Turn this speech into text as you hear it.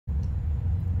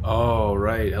All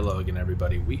right, hello again,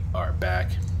 everybody. We are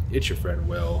back. It's your friend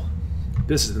Will.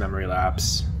 This is the Memory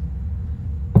Lapse,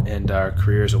 and our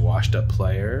career as a washed-up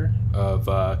player of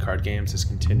card games is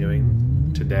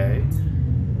continuing today.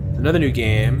 Another new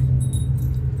game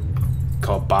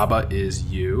called Baba Is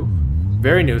You.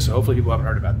 Very new, so hopefully people haven't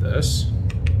heard about this.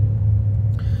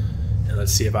 And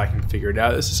let's see if I can figure it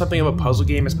out. This is something of a puzzle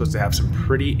game. It's supposed to have some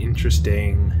pretty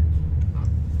interesting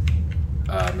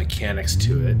mechanics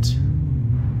to it.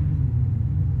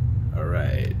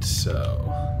 Alright,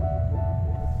 so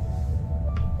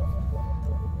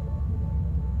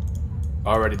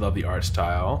already love the art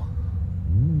style.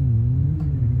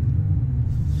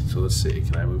 So let's see,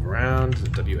 can I move around?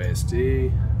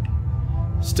 WASD.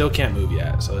 Still can't move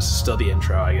yet, so this is still the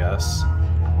intro, I guess.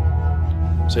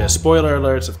 So yeah, spoiler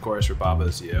alerts, of course, for Baba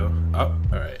Is You. Oh,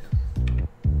 alright.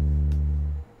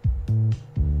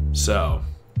 So,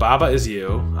 Baba is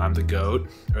you, I'm the goat,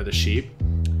 or the sheep.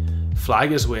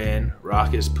 Flag is win,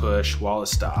 rock is push, wall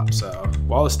is stop. So,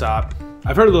 wall is stop.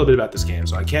 I've heard a little bit about this game,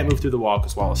 so I can't move through the wall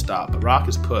because wall is stop. But rock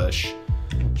is push,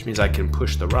 which means I can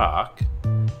push the rock.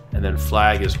 And then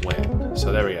flag is win.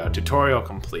 So there we go. Tutorial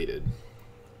completed.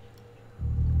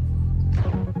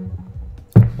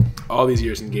 All these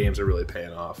years in games are really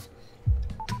paying off.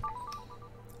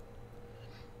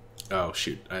 Oh,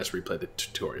 shoot. I just replayed the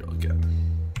tutorial again.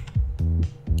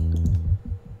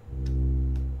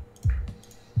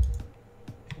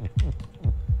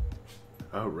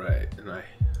 All right, and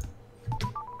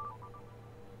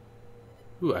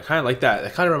ooh, I kind of like that.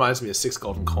 That kind of reminds me of 6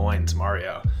 Golden Coins,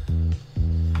 Mario.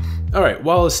 All right,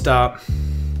 wall is stop.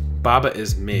 Baba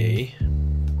is me,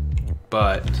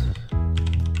 but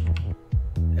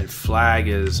and flag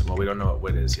is, well, we don't know what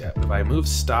win is yet. But if I move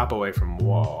stop away from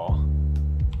wall,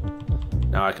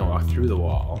 now I can walk through the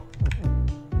wall.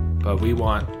 But we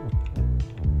want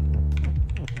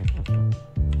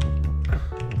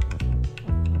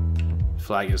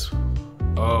flag is,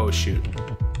 oh shoot.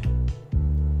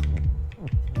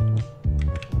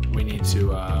 We need to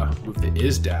move the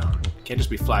is down. Can't just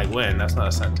be flag win, that's not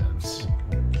a sentence.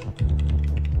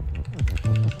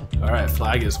 Alright,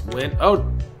 flag is win. Oh,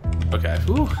 okay.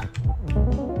 Whew.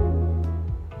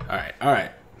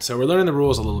 Alright. So we're learning the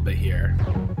rules a little bit here.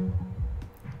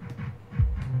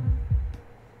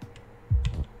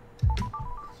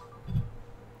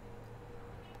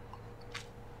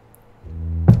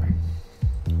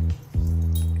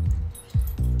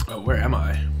 Where am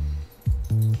I?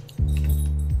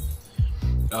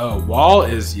 Oh, wall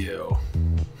is you.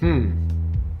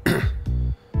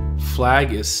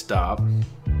 Flag is stop.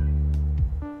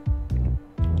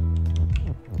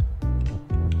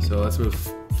 So let's move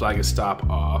flag is stop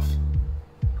off.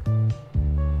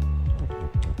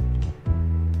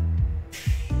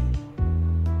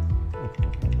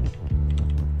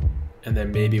 And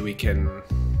then maybe we can...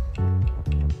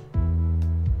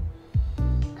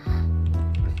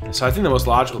 So I think the most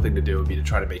logical thing to do would be to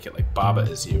try to make it like Baba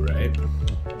Is You, right?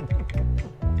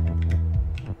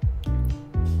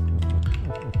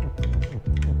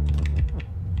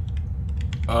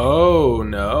 Oh,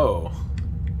 no.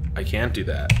 I can't do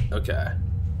that. Okay.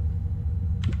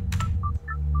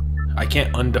 I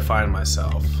can't undefine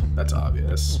myself. That's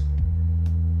obvious.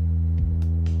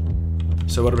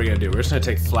 So what are we going to do? We're just going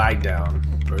to take flag down.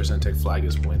 We're just going to take flag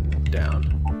as win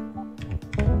down.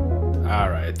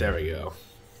 Alright, there we go.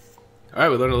 Alright,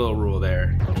 we learned a little rule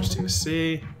there. Interesting to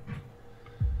see.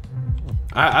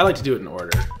 I like to do it in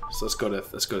order. So let's go to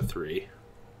 3.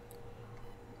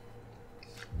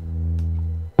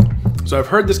 So I've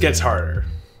heard this gets harder.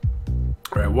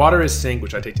 Alright, water is sink,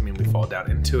 which I take to mean we fall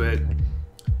down into it.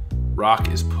 Rock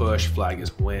is push, flag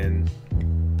is win.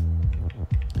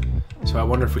 So I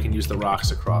wonder if we can use the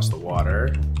rocks across the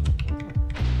water.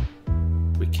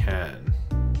 We can.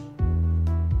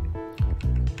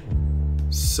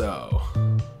 So,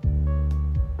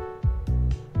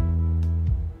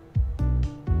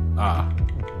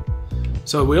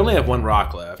 so we only have 1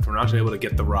 rock left. We're not gonna be able to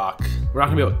get the rock. We're not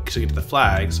gonna be able to get to the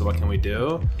flag. So what can we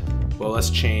do? Well, let's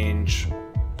change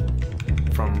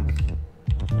from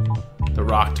the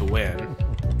rock to win.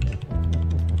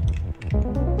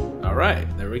 All right,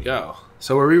 there we go.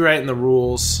 So we're rewriting the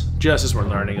rules just as we're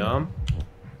learning them.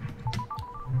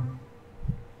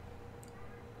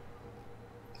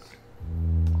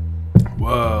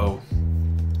 Whoa.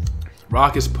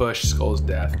 Rock is push, skull is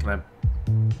death. Can I...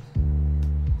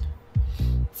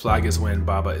 Flag is win,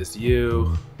 Baba is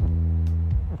you.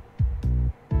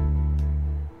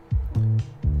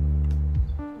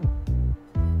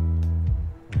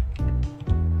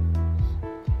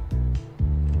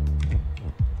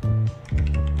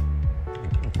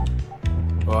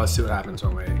 Well, let's see what happens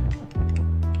when we...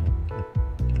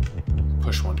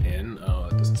 push one in. Oh,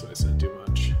 that doesn't say to do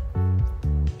much.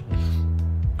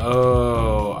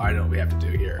 Oh, I know what we have to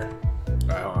do here.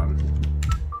 Alright, hold on.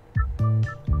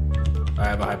 I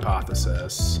have a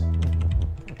hypothesis.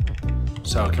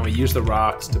 So, can we use the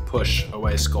rocks to push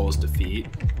away Skull's defeat?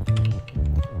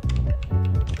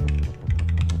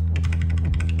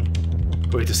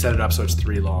 But we have to set it up so it's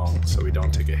 3 long, so we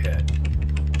don't take a hit.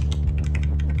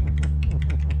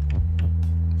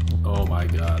 Oh my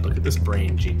god, look at this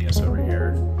brain genius over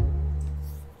here.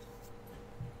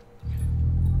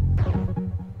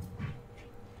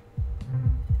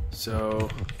 So,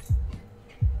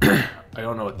 I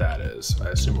don't know what that is. I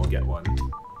assume we'll get one.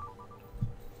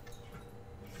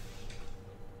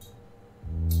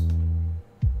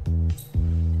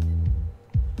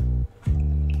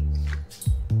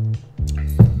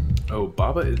 Oh,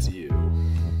 Baba is you.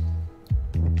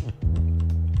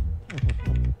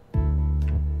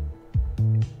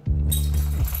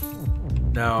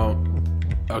 Now,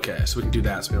 okay, so we can do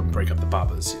that so we don't break up the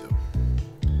Baba is you.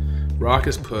 Rock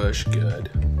is push,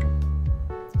 good.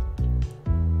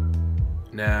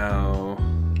 Now,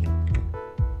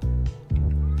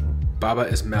 Baba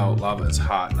is melt, lava is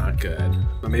hot, not good.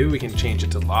 But maybe we can change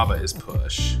it to lava is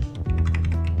push.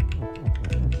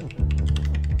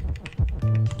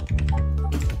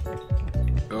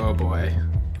 Oh boy.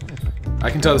 I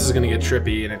can tell this is gonna get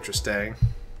trippy and interesting.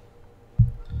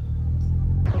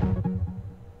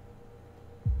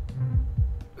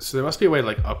 So there must be a way to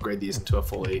like upgrade these into a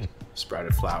fully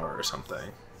sprouted flower or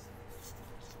something.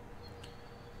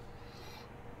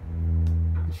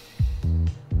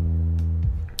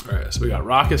 Alright, so we got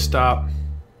rock is stop,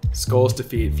 Skull's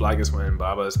defeat, flag is win,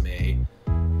 Baba is me,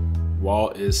 wall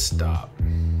is stop.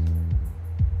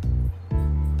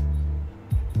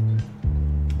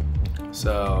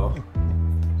 So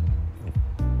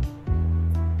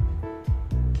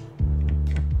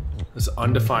this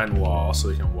undefined wall so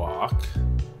we can walk.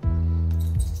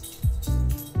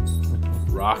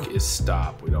 Rock is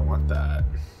stop, we don't want that.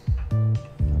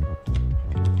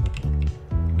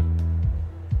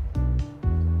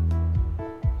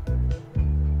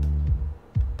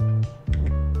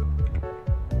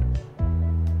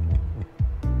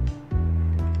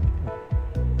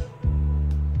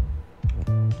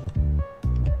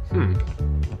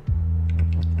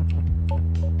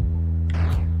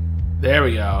 There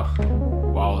we go.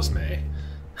 Wall is me.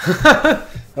 I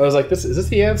was like, is this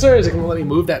the answer? Is it going to let me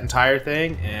move that entire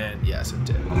thing? And yes, it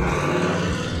did.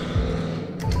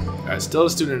 Alright, still a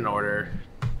student in order.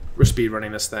 We're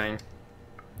speedrunning this thing.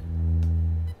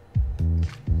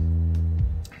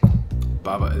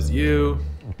 Baba is you.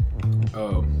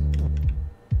 Oh.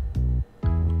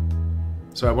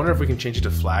 So I wonder if we can change it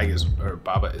to flag is, or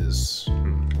Baba is...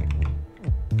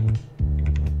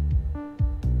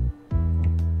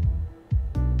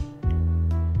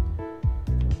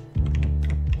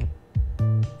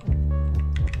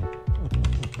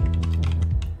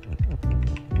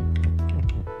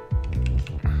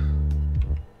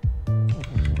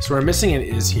 So we're missing an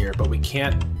is here, but we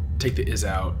can't take the is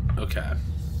out. Okay.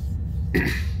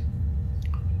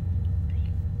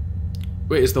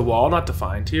 Wait, is the wall not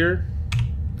defined here?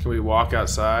 Can we walk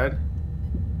outside?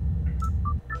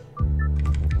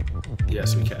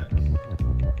 Yes, we can.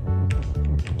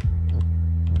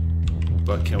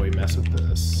 But can we mess with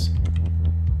this?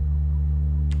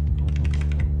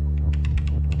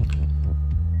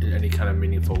 In any kind of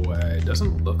meaningful way? It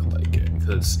doesn't look like it,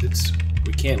 because it's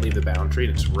we can't leave the boundary,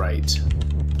 and it's right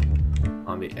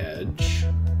on the edge.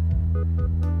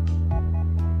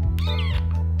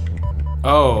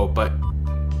 Oh, but...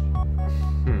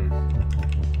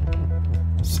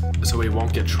 So we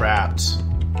won't get trapped.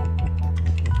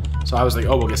 So I was like,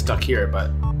 oh, we'll get stuck here,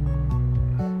 but...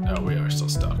 No, we are still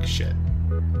stuck. Shit.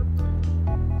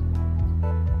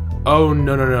 Oh,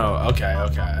 no, no, no. Okay,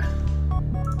 okay.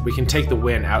 We can take the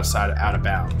win out of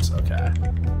bounds. Okay.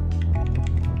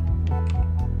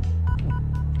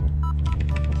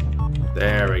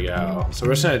 There we go. So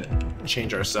we're just gonna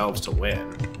change ourselves to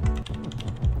win.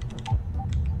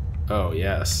 Oh,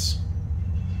 yes.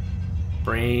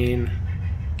 Brain.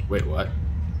 Wait, what?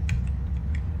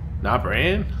 Not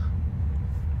brain?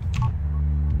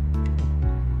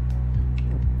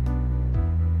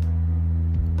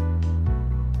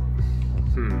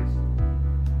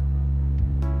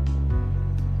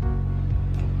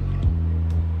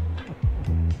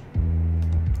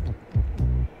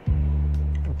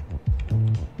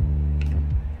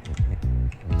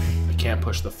 Can't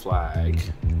push the flag.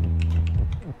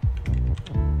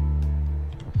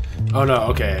 Oh no,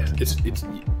 okay. It's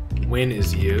win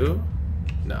is you?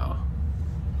 No.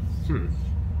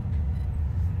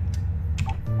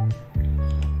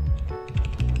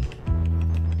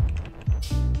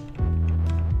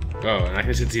 Oh, and I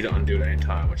can just Z to undo at any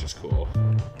time, which is cool.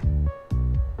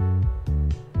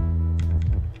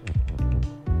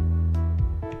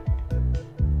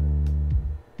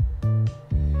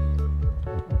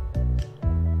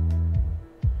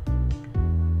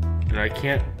 And I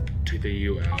can't take the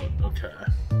U out. Okay.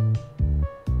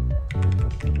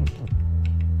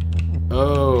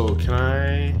 Oh, can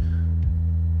I?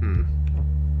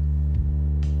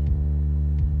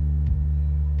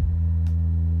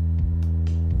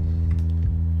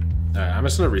 Alright, I'm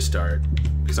just gonna restart.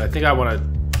 Because I think I wanna...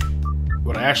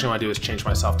 What I actually wanna do is change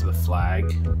myself to the flag.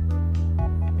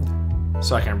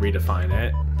 So I can redefine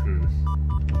it.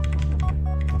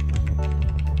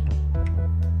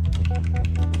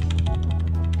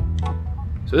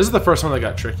 So this is the first one that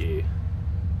got tricky.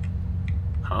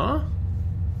 Huh?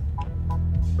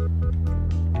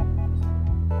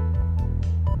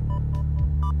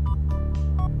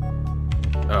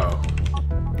 Oh.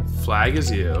 Flag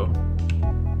is you.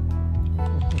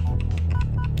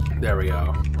 There we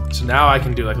go. So now I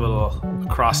can do like a little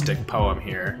acrostic poem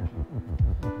here.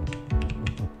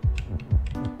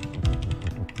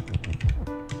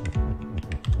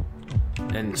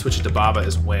 And switch it to Baba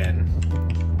as win.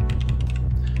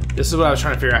 This is what I was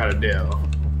trying to figure out how to do.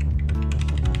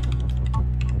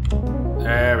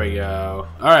 There we go.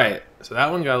 Alright, so that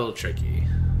one got a little tricky.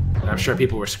 And I'm sure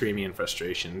people were screaming in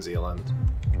frustration in Zealand.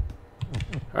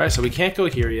 Alright, so we can't go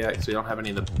here yet because we don't have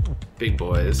any of the big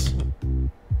boys.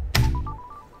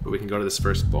 But we can go to this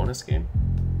first bonus game.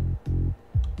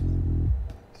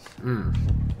 Oh,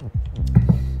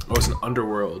 it's an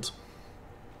underworld.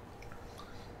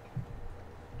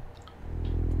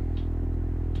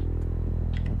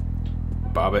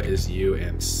 Baba is you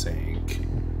and sink.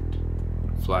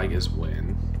 Flag is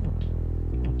win.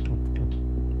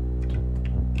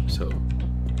 So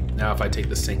now if I take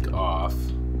the sink off,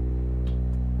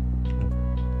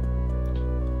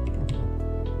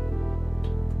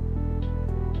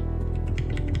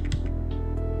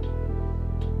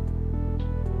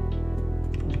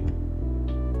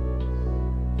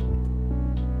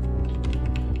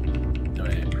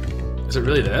 is it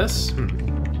really this?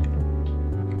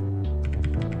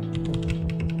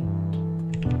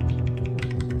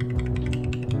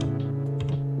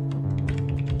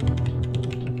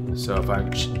 So if I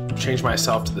change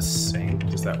myself to the sink,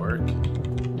 does that work?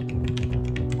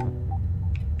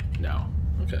 No.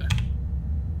 Okay.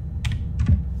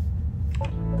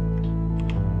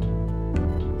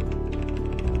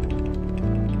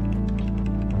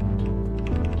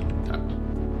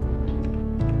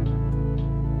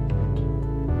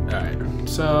 Alright,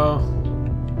 so...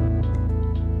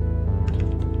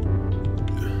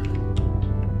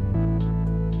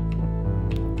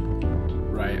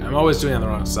 I'm always doing it on the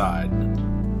wrong side.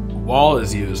 Wall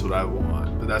is you is what I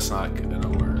want, but that's not gonna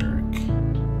work.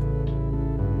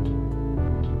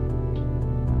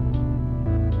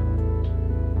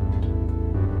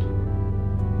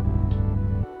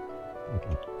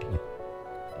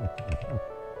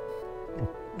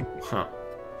 Huh.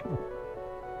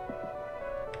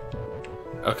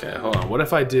 Okay, hold on. What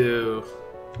if I do...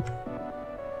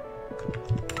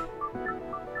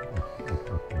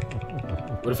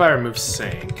 What if I remove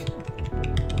sink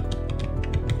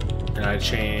and I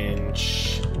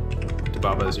change to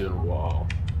Baba's you and wall?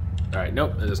 Alright,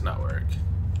 nope, that does not work.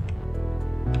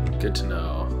 Good to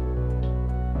know.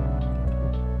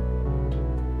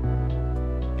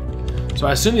 So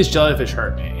I assume these jellyfish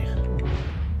hurt me.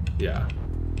 Yeah.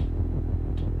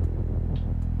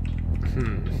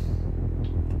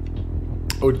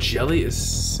 Oh, jelly is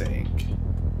sink.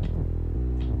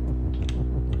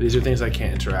 These are things I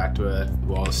can't interact with.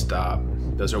 Wall is stop.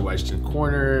 Those are wedged in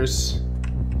corners.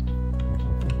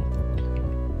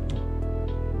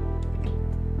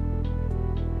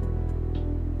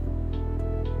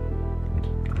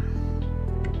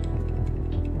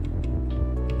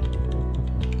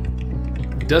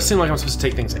 It does seem like I'm supposed to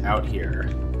take things out here.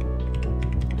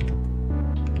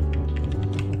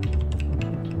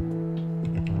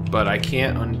 But I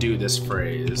can't undo this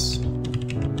phrase.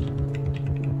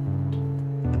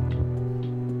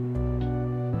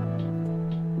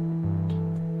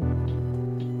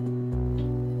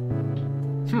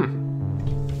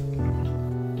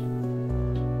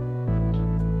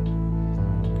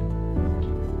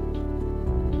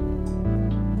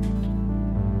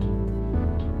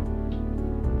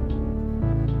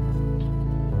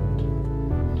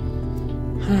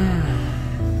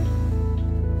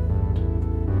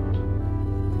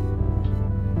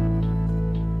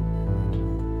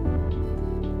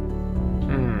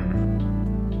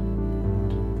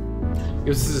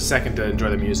 Gives us a second to enjoy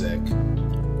the music.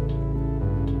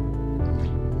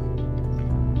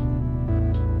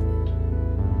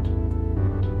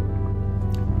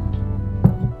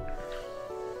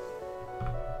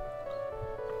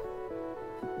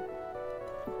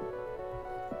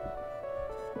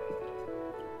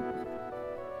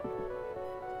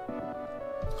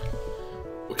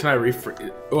 Can I refresh?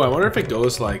 Oh, I wonder if it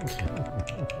goes like...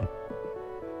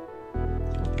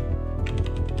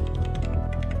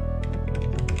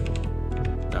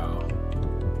 No.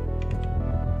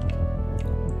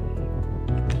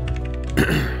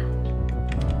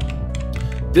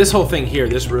 This whole thing here,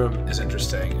 this room is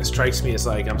interesting. It strikes me as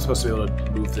like I'm supposed to be able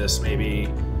to move this, maybe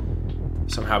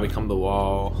somehow become the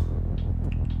wall.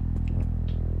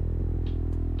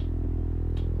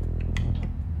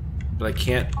 But I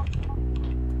can't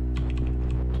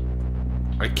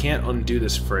undo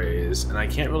this phrase, and I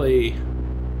can't really...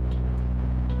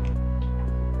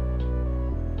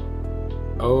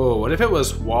 Oh, what if it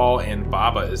was wall and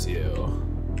Baba is you?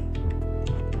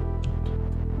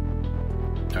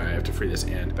 Alright, I have to free this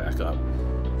and back up.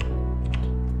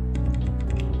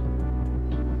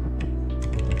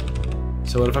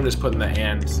 So what if I'm just putting the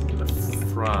and in the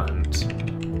front?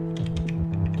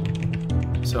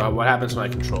 So what happens when I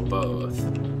control both?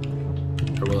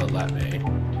 Or will it let me?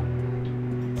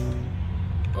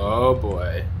 Oh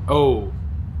boy. Oh!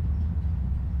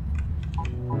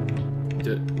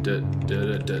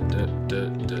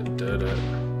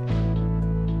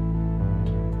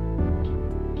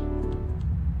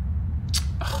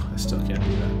 Oh, I still can't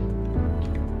do that.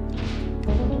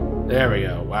 There we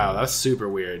go. Wow, that's super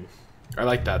weird. I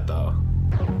like that though.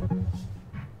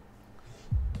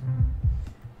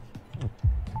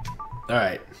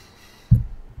 Alright.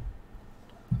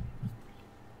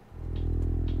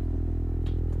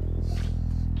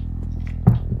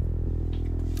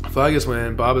 Flag is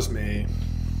win, Bob is me.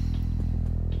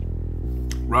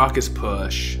 Rock is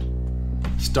push.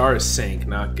 Star is sink,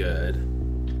 not good.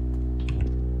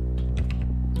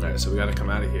 Alright, so we gotta come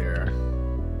out of here.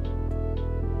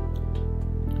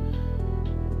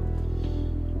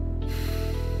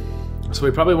 So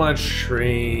we probably want to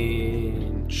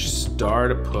change star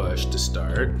to push to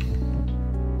start.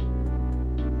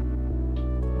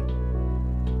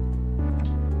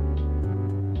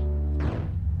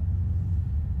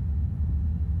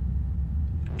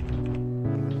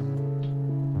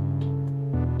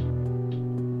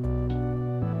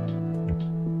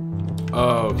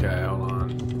 Oh, okay, hold on.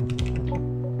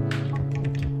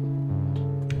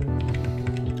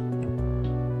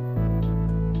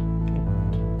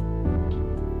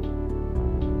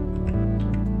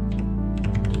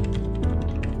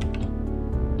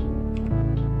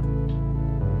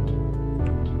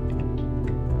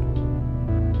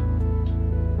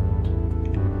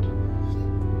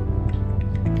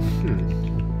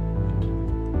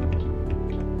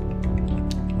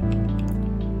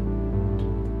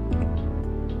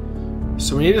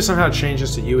 So we need to somehow change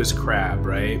this to you as crab,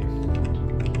 right?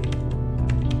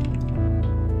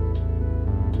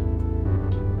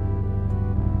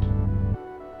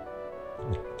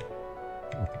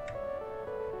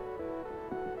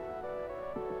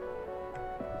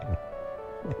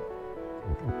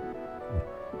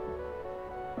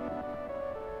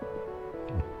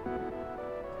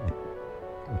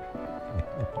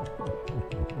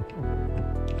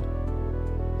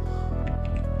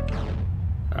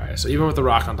 Alright, so even with the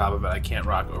rock on top of it, I can't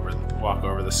walk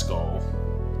over the skull.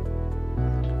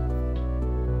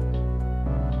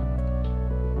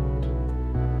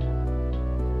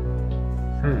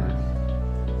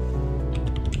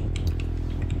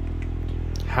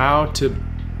 How to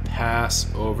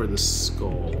pass over the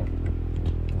skull?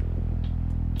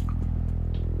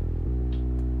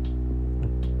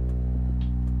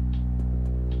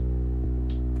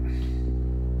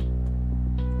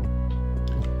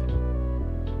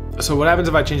 So what happens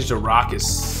if I change it to rock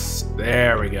is...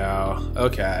 There we go.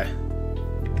 Okay.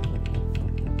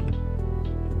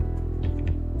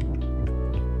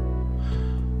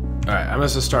 Alright, I'm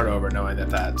just gonna start over knowing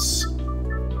that that's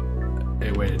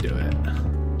a way to do it.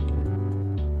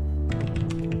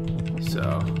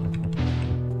 So...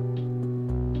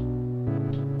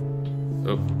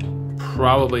 Oh,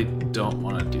 probably don't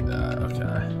want to do that.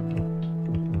 Okay.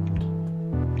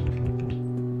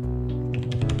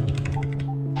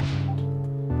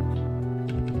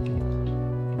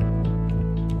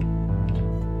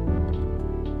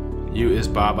 You is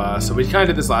Baba. So we kind of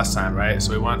did this last time, right?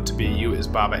 So we want it to be you is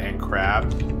Baba and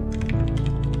crab.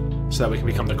 So that we can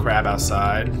become the crab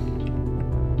outside.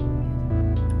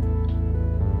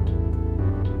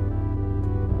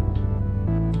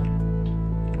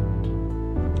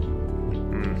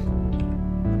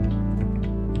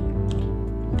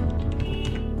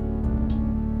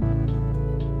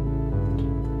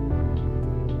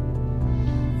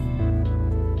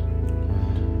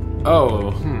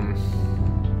 Oh,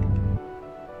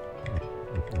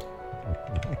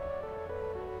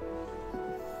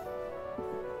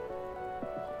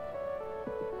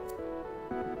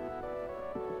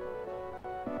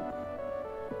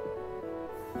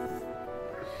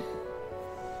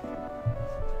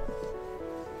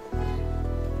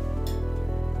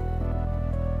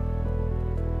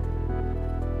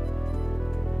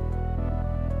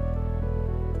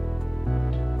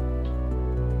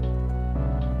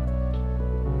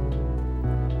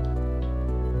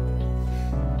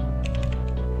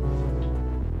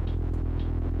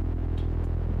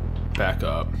 back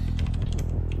up.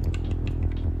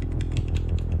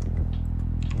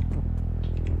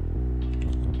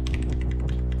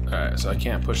 Alright, so I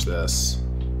can't push this.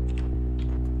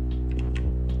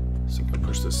 So I can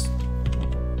push this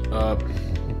up.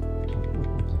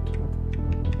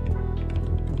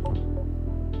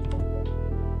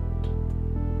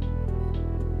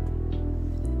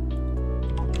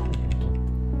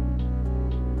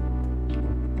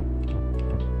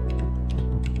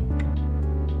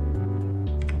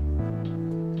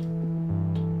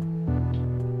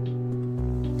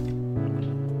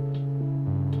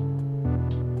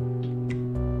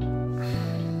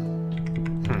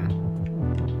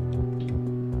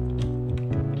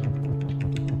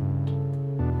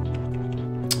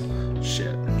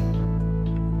 Shit.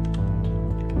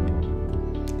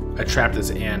 I trapped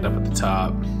this and up at the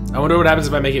top. I wonder what happens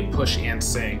if I make it push and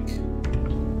sink.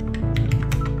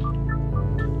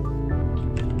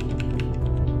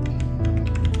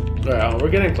 Well, we're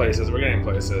getting places, we're getting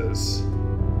places.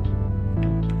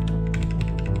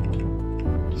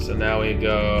 So now we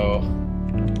go...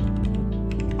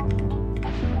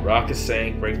 Rock is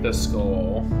sank, break the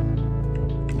skull.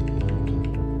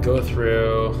 Go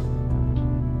through.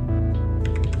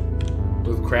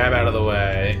 Move crab out of the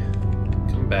way.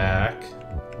 Come back.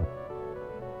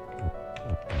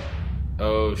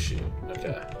 Oh shoot,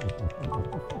 okay.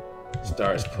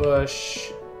 Stars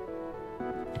push.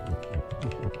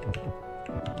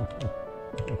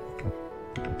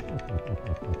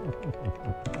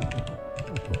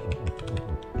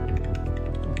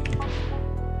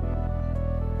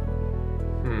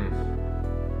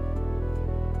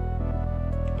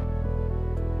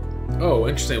 Oh,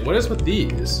 interesting. What is with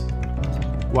these?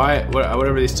 Why,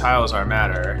 whatever these tiles are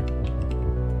matter.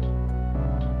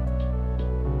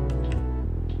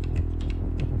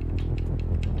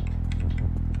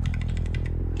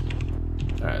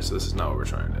 Alright, so this is not what we're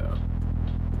trying to do.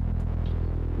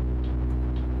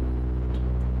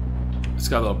 It's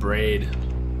got a little braid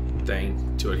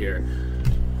thing to it here.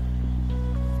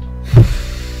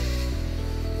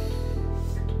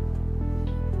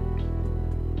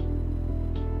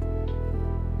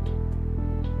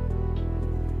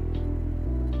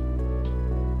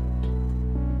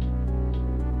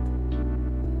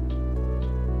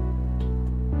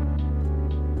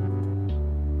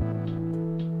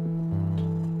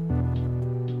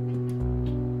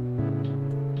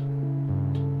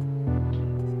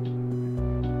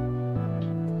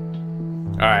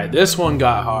 Alright, this one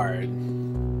got hard.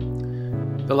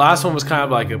 The last one was kind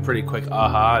of like a pretty quick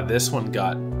aha. This one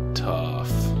got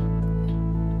tough.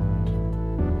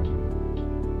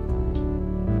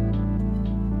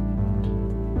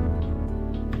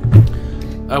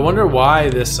 I wonder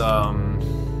why this,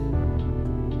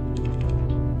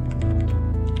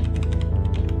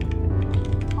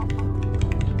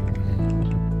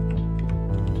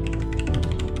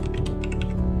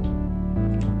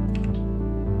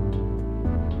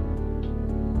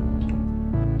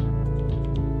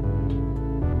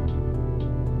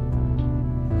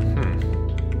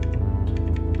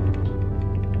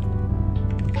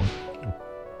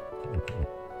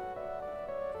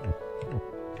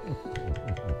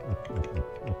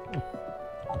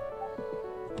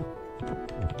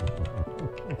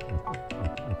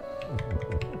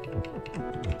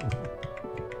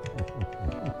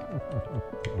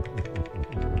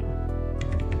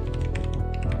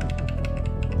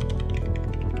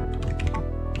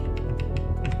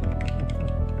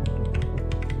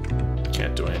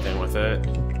 can't do anything with it.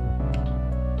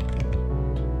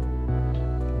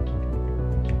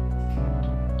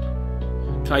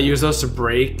 Can I use those to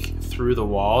break through the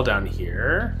wall down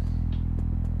here?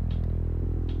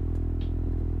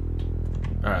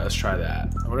 Alright, let's try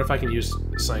that. I wonder if I can use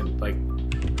something like...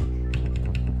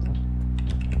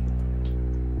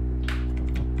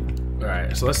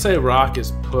 Alright, so let's say rock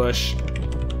is push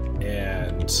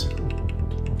and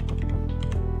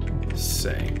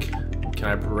sink. Can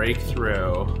I break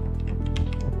through?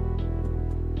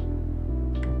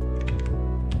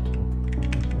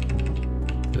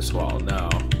 This wall? No.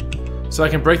 So I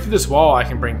can break through this wall, I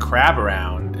can bring crab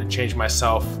around and change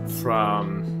myself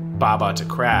from Baba to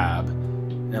crab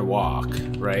and walk,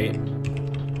 right?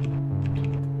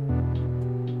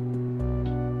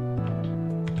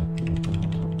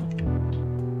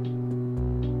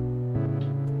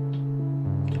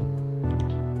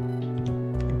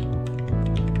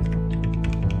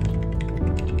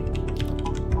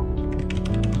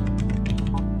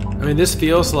 I mean, this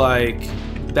feels like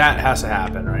that has to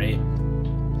happen, right?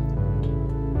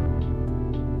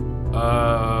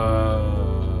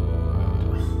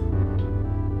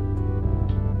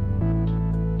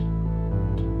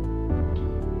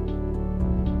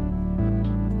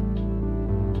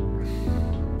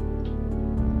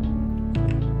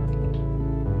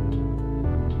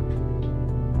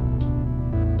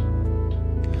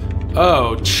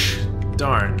 Oh,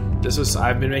 darn.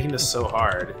 I've been making this so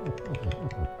hard.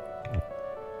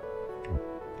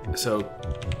 So,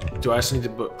 do I just need to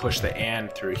push the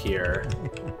and through here?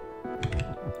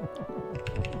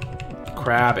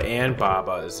 Crab and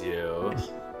Baba is you.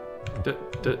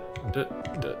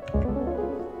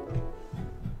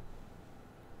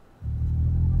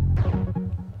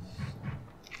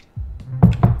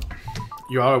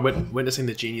 You are witnessing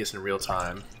the genius in real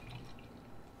time.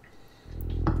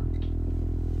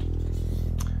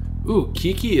 Ooh,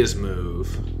 Kiki is move.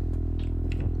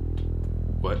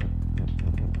 What?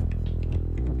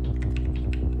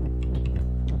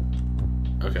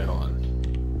 Okay, hold on.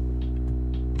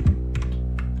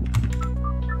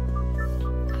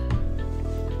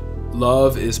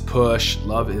 Love is push,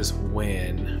 love is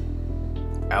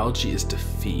win. Algae is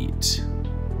defeat.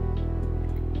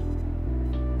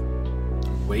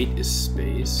 Wait is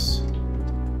space.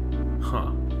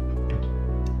 Huh.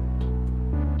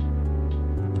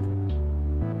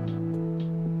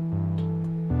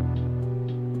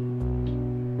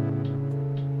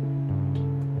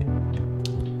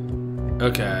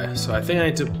 Okay, so I think I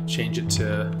need to change it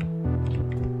to...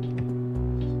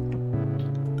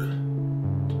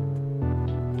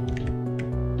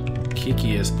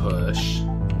 Kiki is push.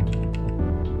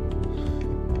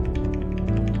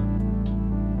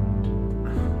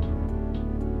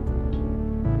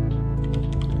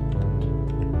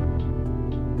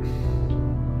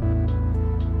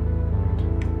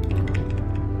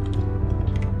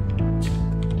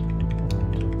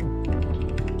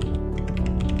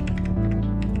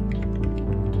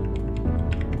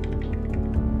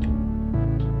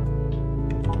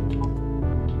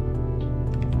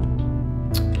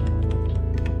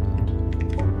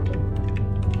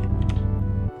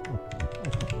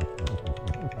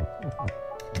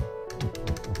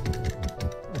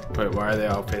 Wait, why are they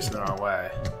all facing the wrong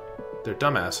way? They're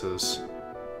dumbasses.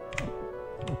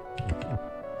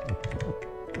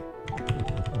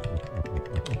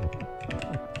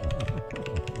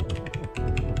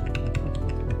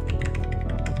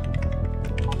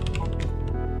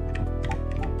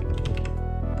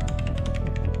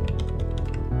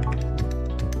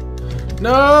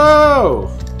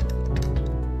 No!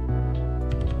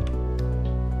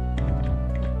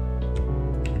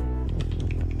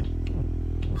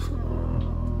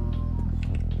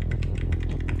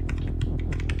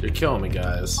 You're killing me,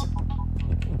 guys.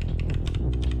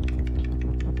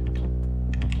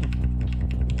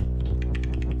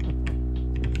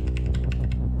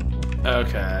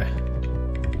 Okay.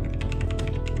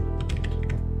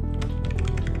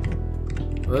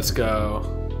 Let's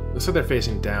go. Looks like they're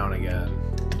facing down again.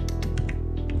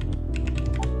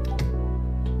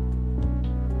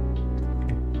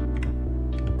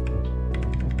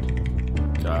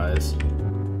 Guys.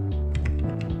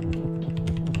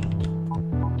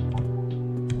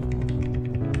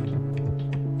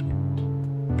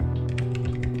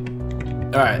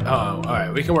 Alright,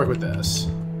 alright, we can work with this.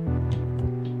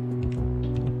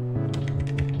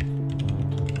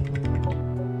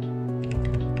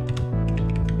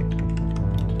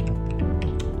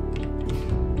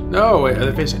 No, wait, are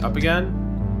they facing up again?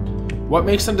 What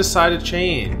makes them decide to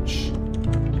change?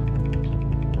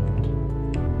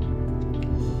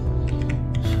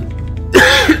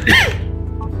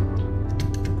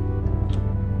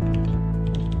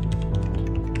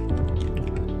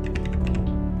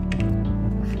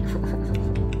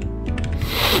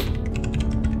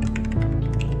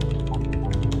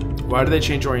 Why do they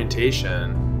change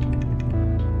orientation?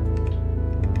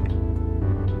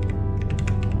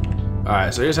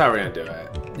 Alright, so here's how we're gonna do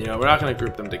it. You know, we're not gonna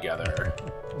group them together.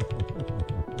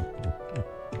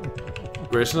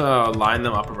 We're just gonna line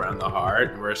them up around the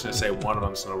heart, and we're just gonna say one of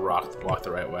them's gonna walk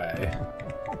the right way.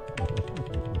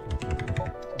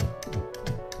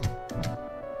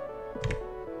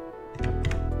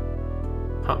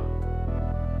 Huh.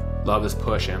 Love is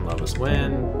push and love is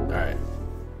win. Alright.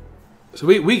 So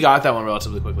we got that one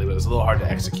relatively quickly, but it was a little hard to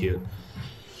execute.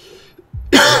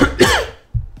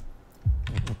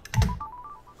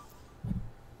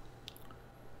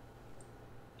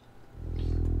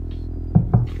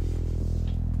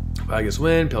 Flag is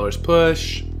win, pillars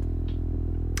push.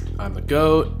 I'm the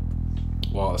goat.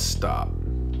 Wall is stop.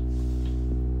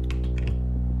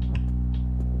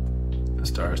 The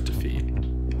stars defeat.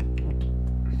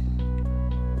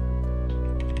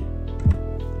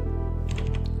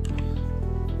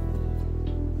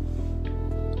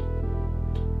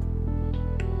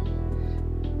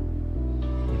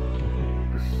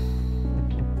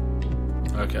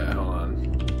 Okay, hold on.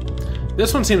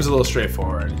 This one seems a little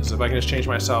straightforward, because if I can just change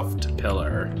myself to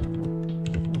pillar.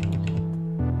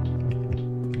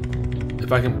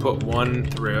 If I can put one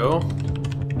through,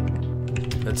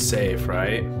 that's safe,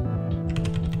 right?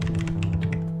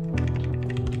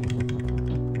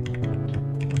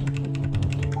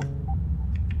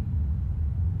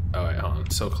 Oh wait, hold on.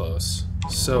 So close.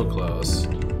 So close.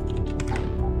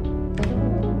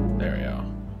 There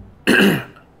we go.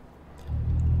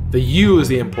 The U is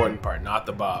the important part, not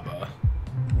the Baba.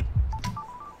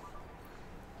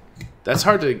 That's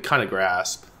hard to kind of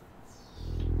grasp.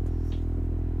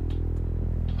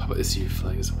 How about this U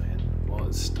flag is win? Well,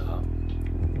 it's stop.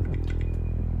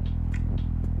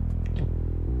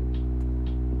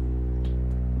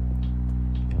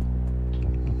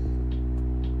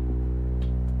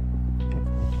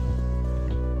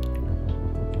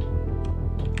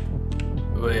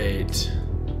 Wait.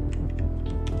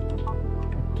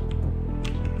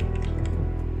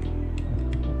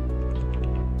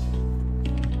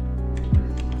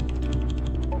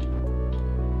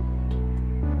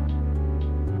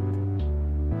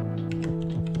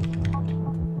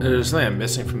 There's something I'm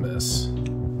missing from this.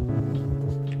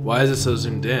 Why is it so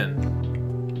zoomed in?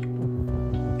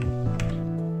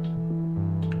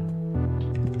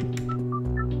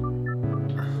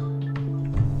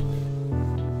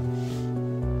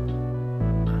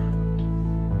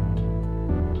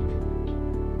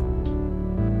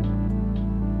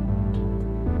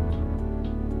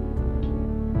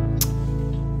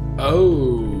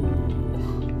 Oh.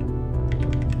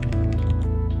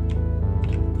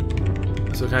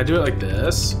 So can I do it like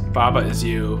this? Baba is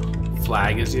you,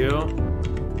 flag is you.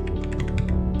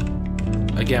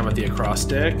 Again with the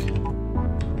acrostic.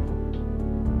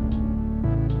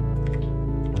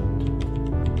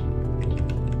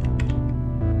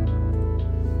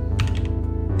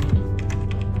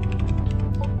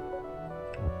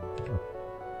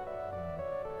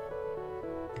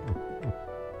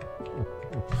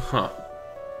 Huh.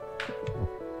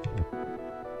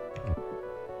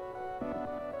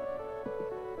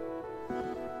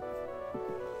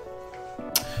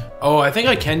 Oh, I think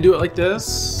I can do it like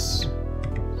this.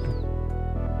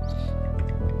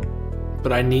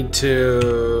 But I need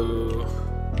to...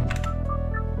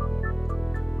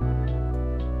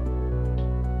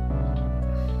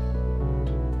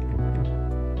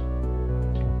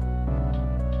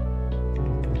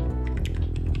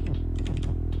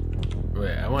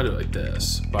 Wait, I want to do it like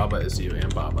this. Baba is you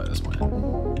and Baba is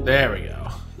win. There we go.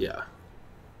 Yeah.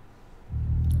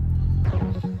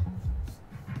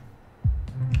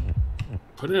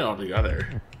 Put it all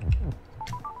together.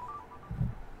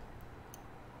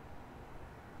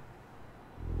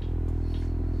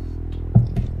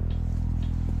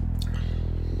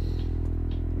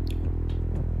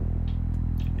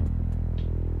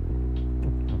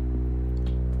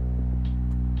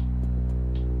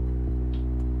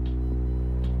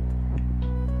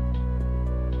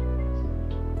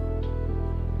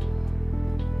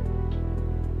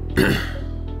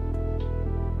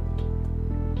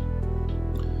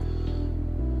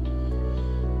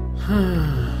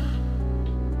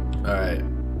 Alright.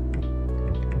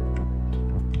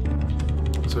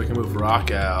 So we can move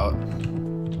rock out.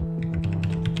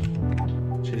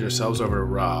 Change ourselves over to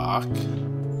rock.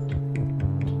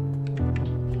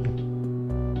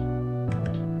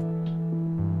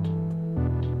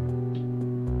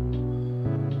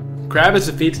 Crab is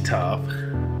defeat's tough.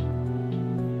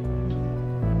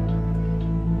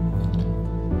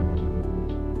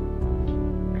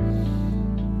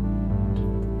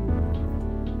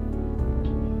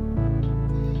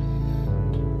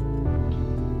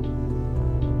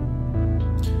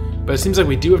 But it seems like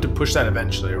we do have to push that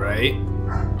eventually, right?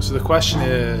 So the question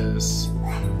is,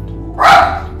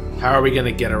 how are we going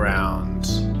to get around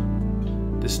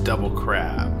this double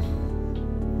crab?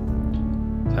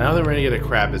 So I know that we're going to get a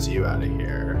crab as you out of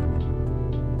here.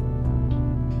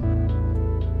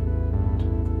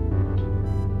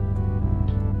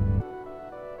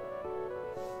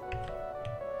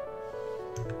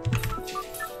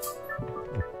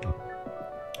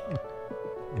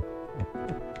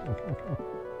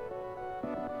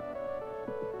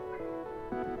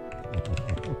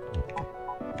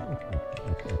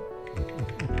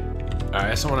 Alright, I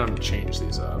just want to change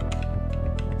these up.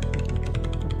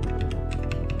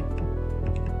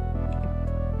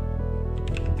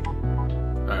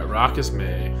 Alright, rock is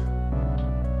me.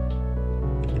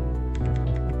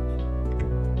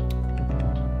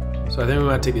 So I think we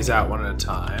want to take these out one at a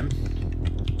time.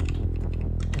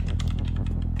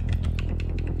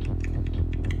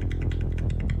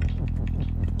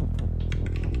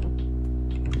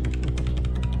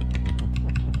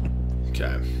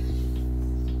 Okay.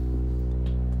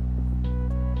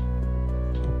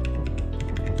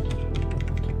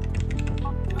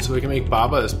 So so we can make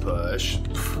Baba's push.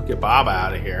 Get Baba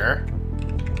out of here.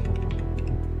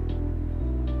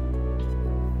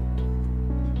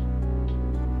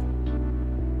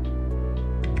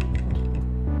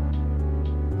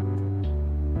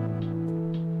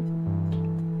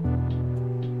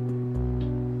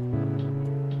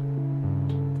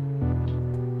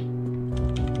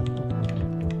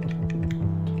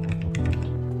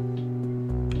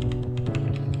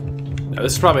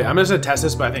 This is probably, I'm just gonna test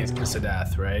this, but I think it's instant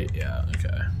death, right? Yeah,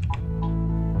 okay.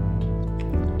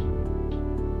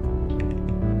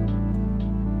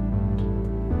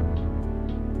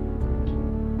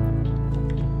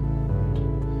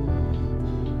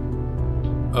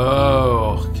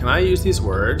 Oh, can I use these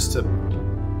words to...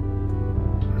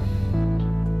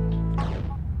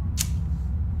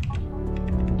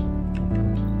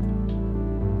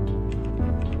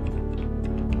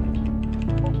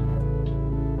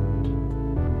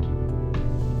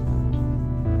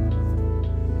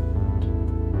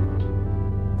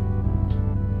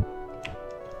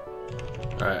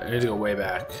 Alright, I need to go way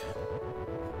back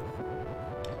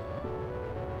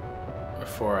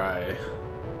before I...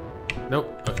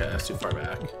 Nope. Okay, that's too far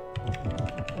back.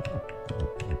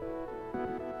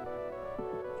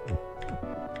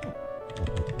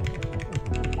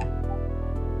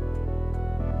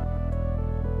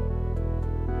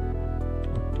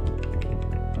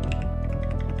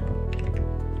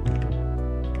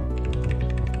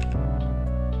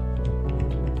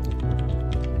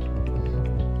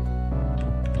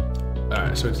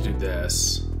 Alright, so we have to do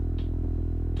this.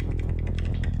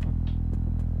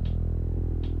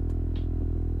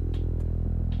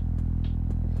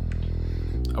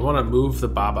 I want to move the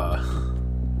Baba.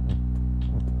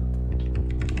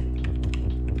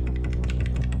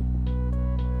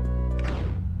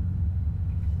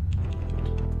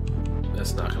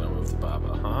 That's not going to move the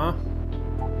Baba, huh?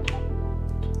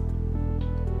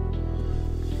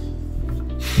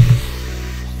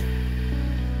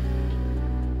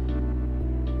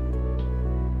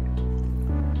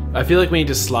 I feel like we need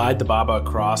to slide the Baba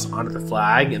across onto the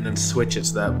flag and then switch it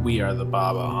so that we are the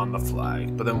Baba on the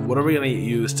flag. But then what are we going to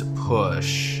use to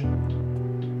push?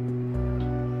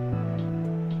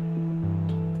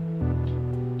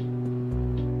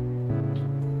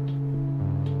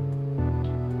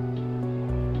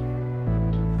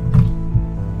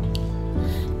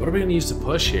 What are we going to use to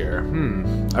push here?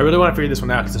 I really want to figure this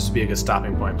one out because this would be a good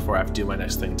stopping point before I have to do my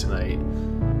next thing tonight.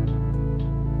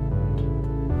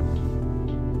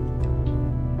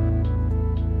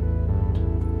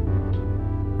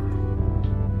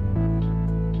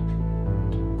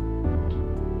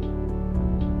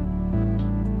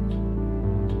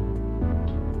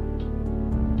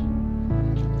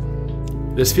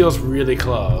 This feels really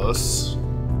close.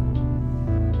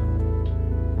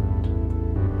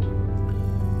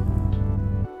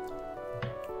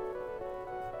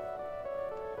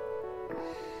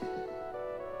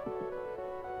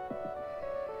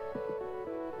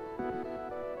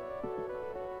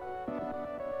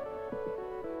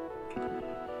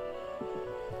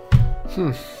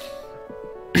 I'm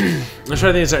trying to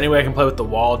think, is there any way I can play with the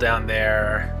wall down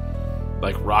there?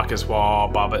 Like rock is wall,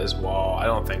 Baba is wall. I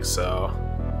don't think so.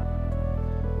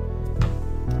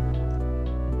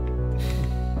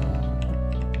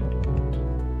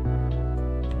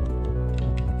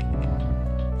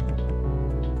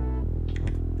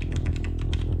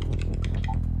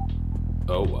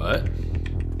 Oh, what?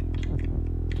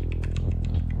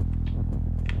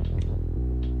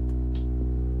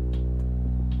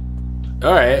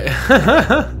 Alright.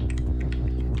 I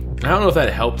don't know if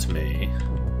that helped me.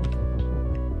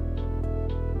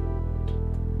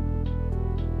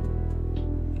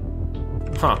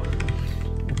 Huh.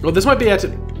 Well, this might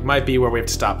be where we have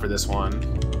to stop for this one.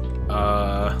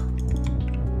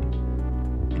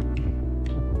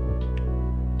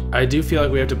 I do feel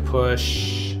like we have to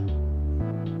push.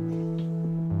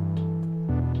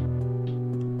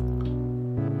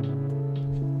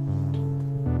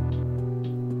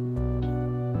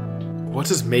 What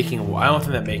does making wall? I don't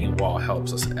think that making wall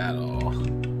helps us at all.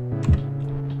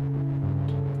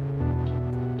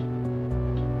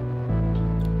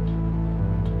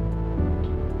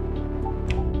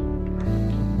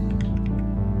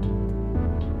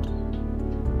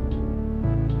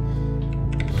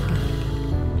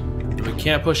 We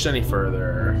can't push any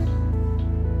further.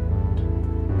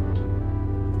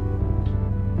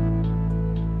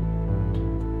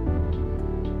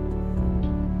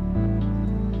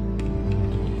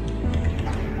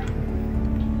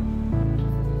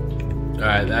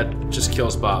 Alright, that just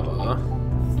kills Baba.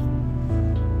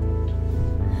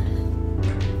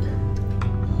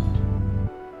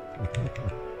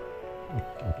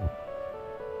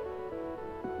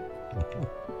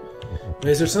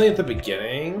 Is there something at the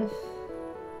beginning?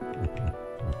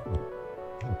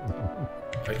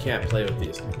 I can't play with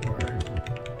these anymore.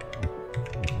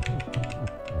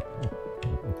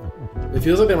 It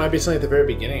feels like there might be something at the very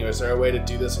beginning. Is there a way to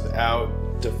do this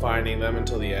without defining them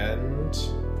until the end?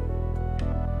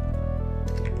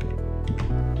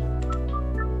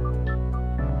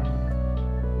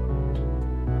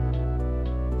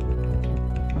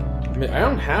 I mean, I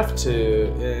don't have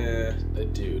to. I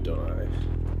do, don't I?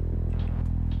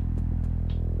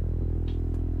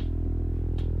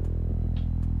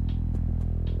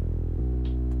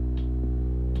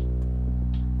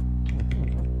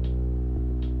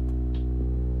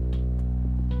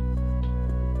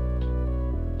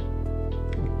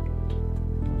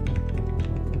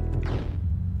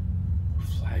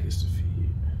 Flag is defeat.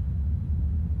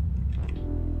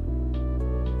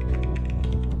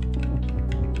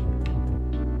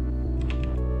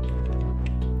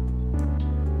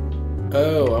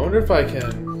 Oh, I wonder if I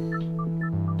can...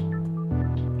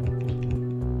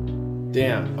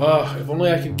 Damn. Oh, if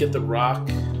only I could get the rock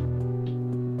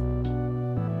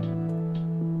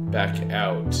back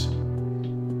out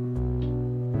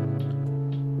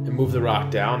and move the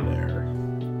rock down there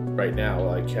right now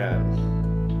while I can.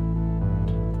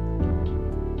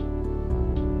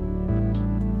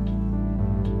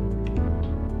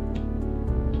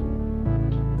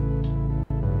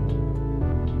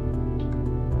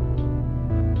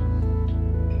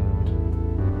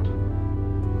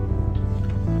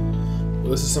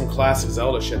 This is some classic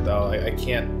Zelda shit, though. I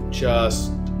can't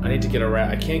just... I need to get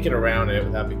around... I can't get around it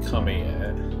without becoming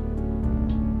it.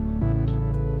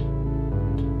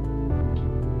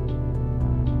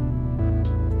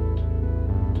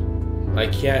 I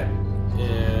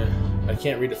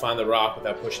can't redefine the rock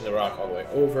without pushing the rock all the way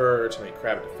over to make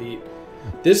crab defeat.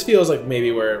 This feels like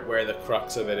maybe where the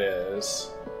crux of it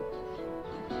is.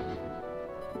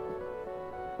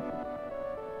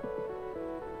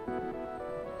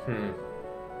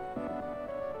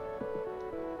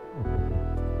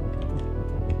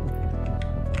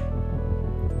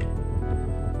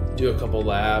 Do a couple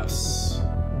laps.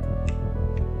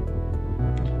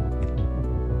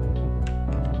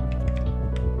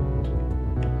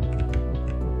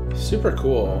 Super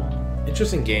cool.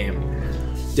 Interesting game.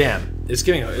 Damn, it's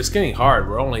getting hard.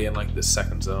 We're only in like the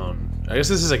second zone. I guess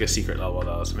this is like a secret level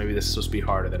though, so maybe this is supposed to be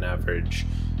harder than average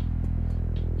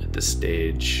at this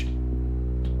stage.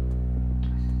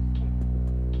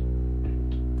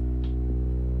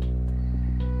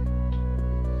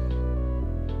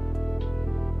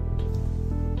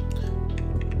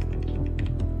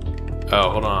 Oh,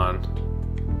 hold on.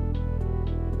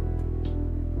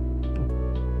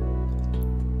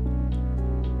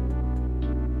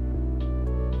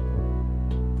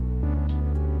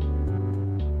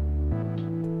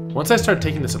 Once I start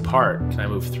taking this apart, can I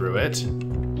move through it?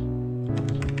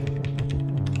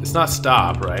 It's not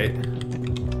stop, right?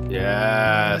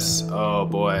 Yes. Oh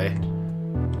boy.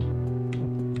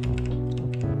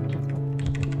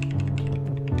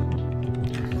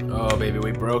 Oh baby,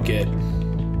 we broke it.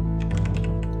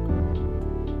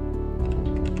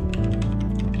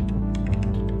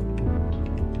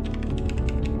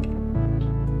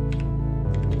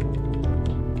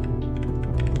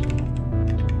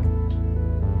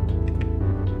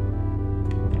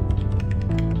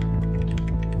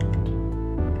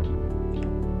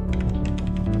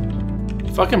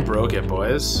 Fucking broke it,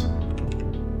 boys.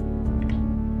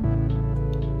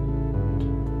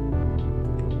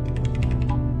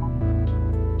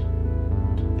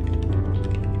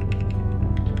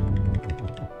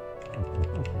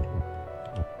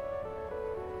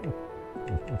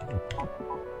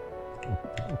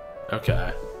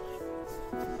 Okay.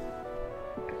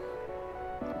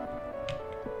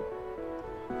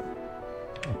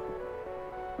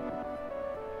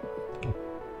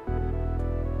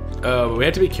 But we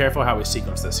have to be careful how we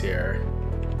sequence this here.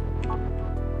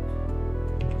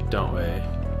 Don't we?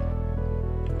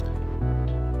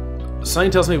 Something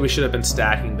tells me we should have been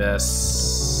stacking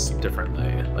this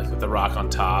differently, like with the rock on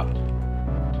top.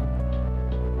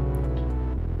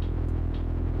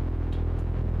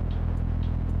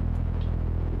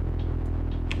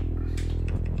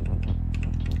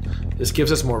 This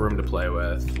gives us more room to play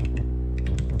with.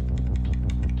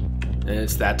 And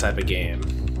it's that type of game.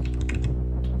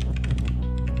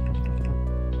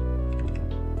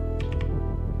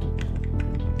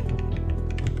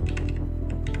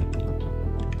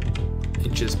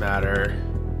 Inches matter.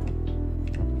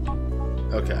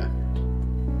 Okay.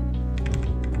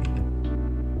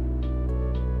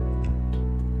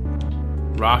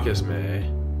 Rock is me.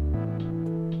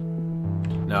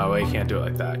 No, we can't do it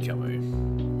like that, can we?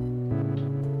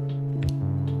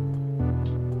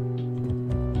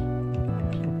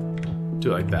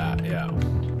 Do it like that, yeah.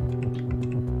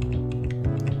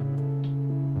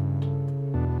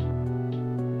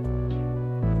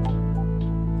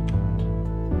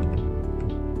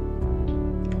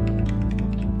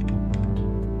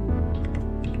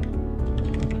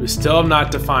 We still have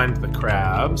not defined the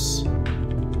crabs.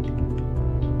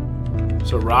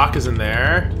 So rock is in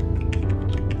there.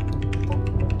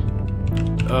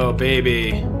 Oh,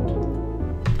 baby.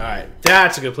 Alright,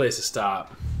 that's a good place to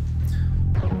stop.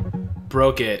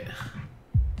 Broke it.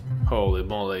 Holy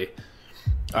moly.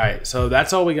 Alright, so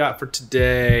that's all we got for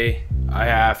today. I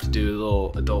have to do a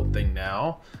little adult thing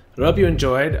now. But I hope you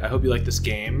enjoyed. I hope you like this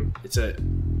game.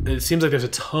 It seems like there's a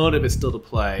ton of it still to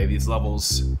play. These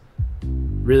levels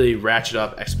really ratchet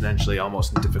up exponentially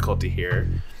almost in difficulty here.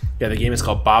 Yeah, the game is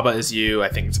called Baba Is You. I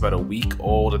think it's about a week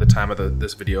old at the time of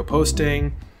this video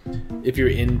posting. If you're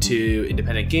into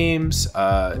independent games,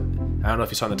 I don't know if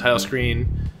you saw on the title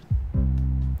screen,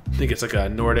 I think it's like a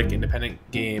Nordic independent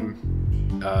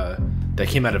game that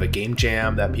came out of a game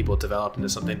jam that people developed into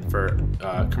something for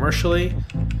commercially.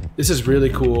 This is really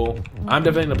cool. I'm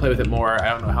definitely going to play with it more. I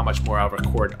don't know how much more I'll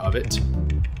record of it,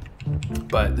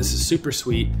 but this is super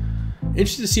sweet.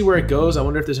 Interested to see where it goes. I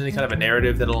wonder if there's any kind of a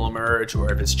narrative that'll emerge,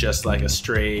 or if it's just like a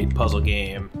straight puzzle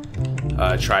game,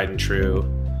 tried and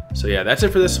true. So yeah, that's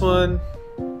it for this one.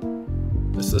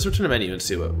 Let's return the menu and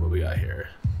see what we got here.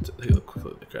 Take a quick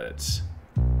look at the credits.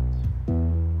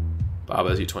 Baba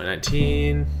Is You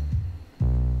 2019.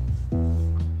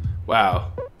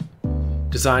 Wow.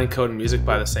 Design, code, and music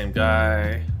by the same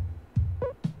guy.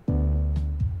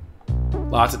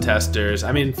 Lots of testers.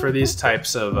 I mean, for these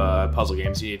types of puzzle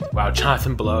games, you need... Wow,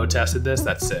 Jonathan Blow tested this?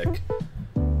 That's sick.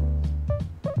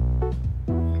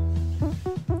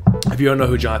 If you don't know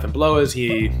who Jonathan Blow is,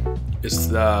 he is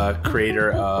the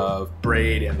creator of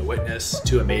Braid and The Witness,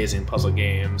 two amazing puzzle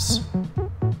games.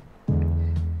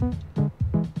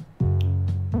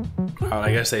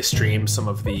 I guess they streamed some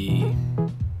of the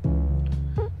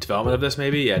development of this,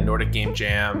 maybe? Yeah, Nordic Game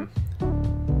Jam.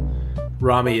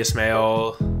 Rami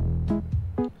Ismail,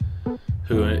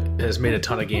 who has made a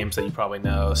ton of games that you probably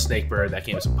know. Snakebird, that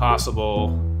game is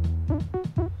impossible.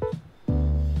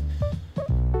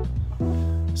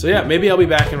 So yeah, maybe I'll be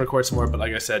back and record some more, but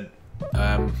like I said,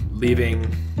 I'm leaving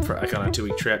for like on a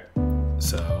 2-week trip.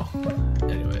 So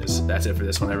anyways, that's it for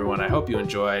this one, everyone. I hope you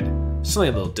enjoyed.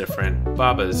 Something a little different.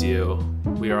 Baba Is You.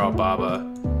 We are all Baba.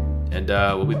 And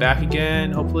we'll be back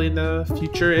again, hopefully in the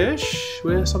future-ish,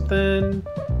 with something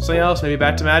else. Maybe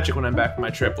back to Magic when I'm back from my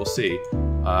trip. We'll see.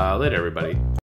 Later, everybody.